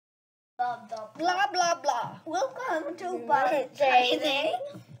Blah blah blah. Welcome to bug training.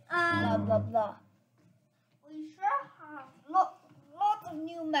 Blah blah blah. We sure have lots of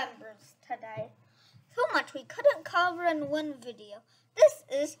new members today. So much we couldn't cover in one video. This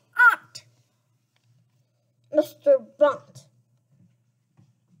is Aunt. Mr. Bunt.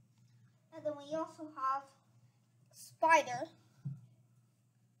 And then we also have Spider,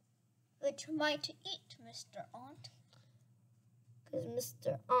 which might eat Mr. Aunt. Because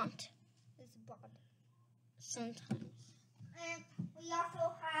Mr. Aunt is bad. Sometimes. And we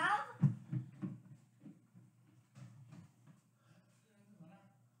also have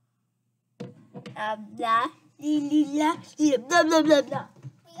blah, blah, blah, blah, blah.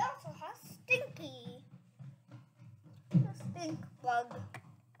 We also have Stinky, the stink bug.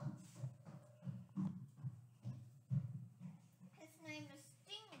 His name is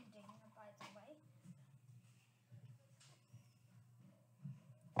Sting, by the way.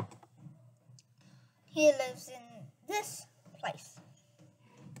 He lives in this place.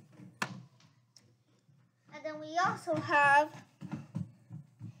 And then we also have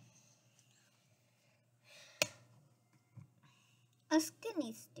a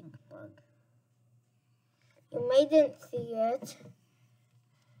skinny stink bug. You may didn't see it.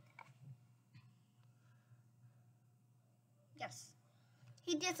 Yes.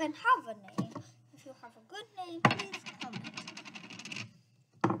 He doesn't have a name. If you have a good name, please comment.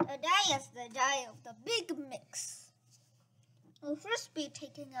 Today is the day of the big mix. We'll first be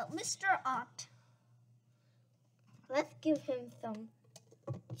taking out Mr. Aunt. Let's give him some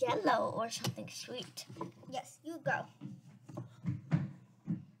Jello or something sweet. Yes, you go.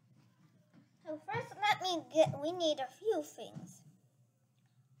 So first, we need a few things.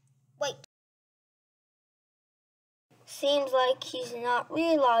 Wait. Seems like he's not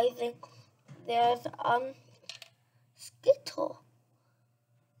realizing there's Skittle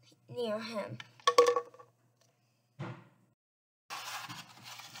near him.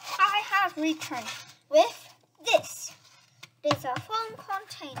 I have returned with this. There's a foam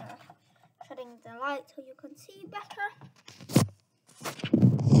container. Shutting the light so you can see better.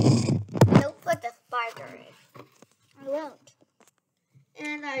 Don't put the spider in. I won't.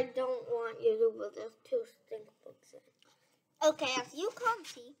 And I don't want you to put the 2 stink bugs in. Okay, as you can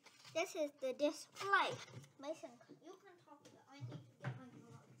see, this is the display. Mason, you can talk to it. I need to get my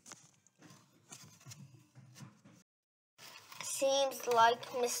gloves. Seems like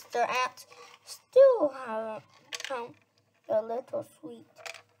Mr. Ant still haven't found the little sweet.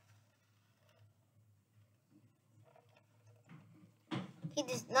 He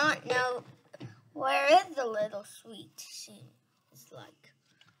does not know where is the little sweet, seems like.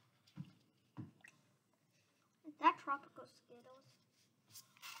 Is that tropical Skittles?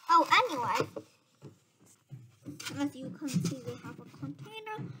 Oh, anyway. As you can see, we have a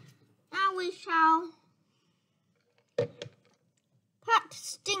container. Now we shall put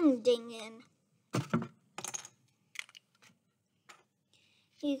Sting in.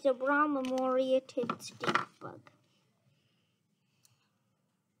 He's a brown marmorated stink bug.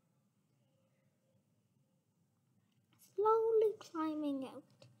 Slowly climbing out.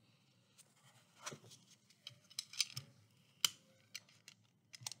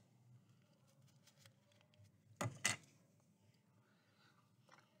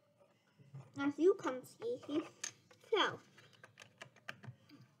 As you can see, he fell.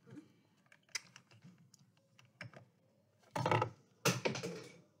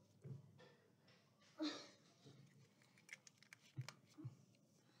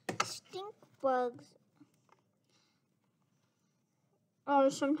 Stink bugs are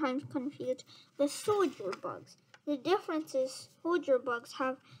sometimes confused with soldier bugs. The difference is soldier bugs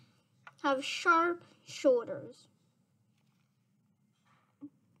have sharp shoulders.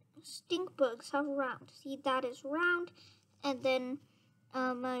 Stink bugs have round. See, that is round, and then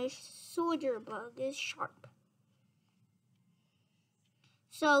a soldier bug is sharp.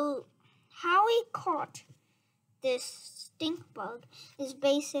 So, how we caught this stink bug is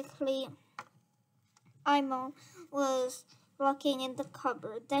basically Imo was looking in the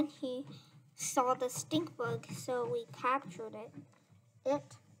cupboard. Then he saw the stink bug, so we captured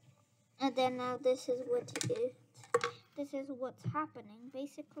it. And then now this is what it is. This is what's happening.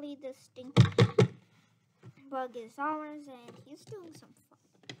 Basically, the stink bug is ours, and he's doing some fun.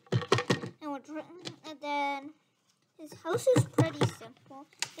 And then his house is pretty simple.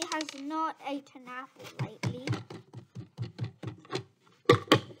 He has not eaten an apple lately.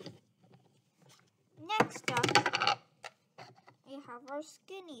 Next up, we have our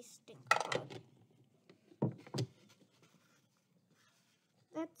skinny stink bug.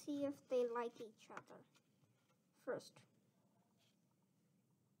 Let's see if they like each other. First.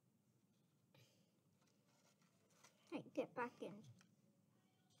 get back in.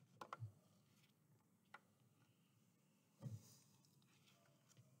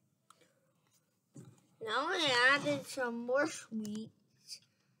 Now I added some more sweets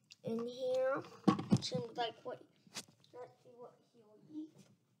in here. Seems like let's see what he'll eat.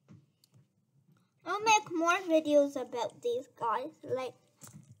 I'll make more videos about these guys, like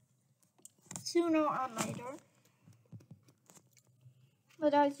sooner or later.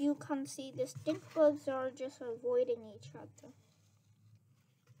 But as you can see, the stink bugs are just avoiding each other.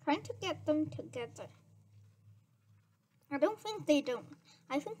 Trying to get them together. I think they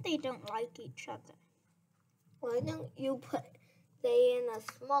don't like each other. Why don't you put they in a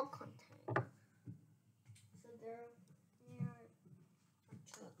small container so they're near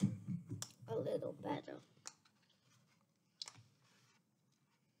each other a little better.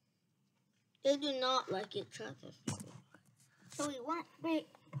 They do not like each other. So we won't be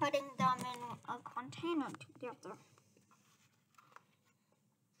putting them in a container together.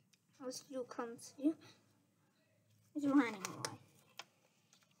 As you can see, he's running away.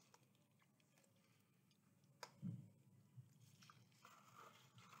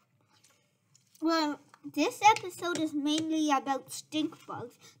 Well, this episode is mainly about stink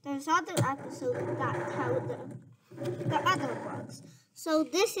bugs. There's other episodes that tell the other bugs. So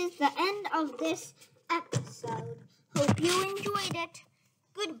this is the end of this episode. Hope you enjoyed it.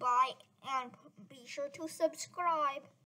 Goodbye, and be sure to subscribe.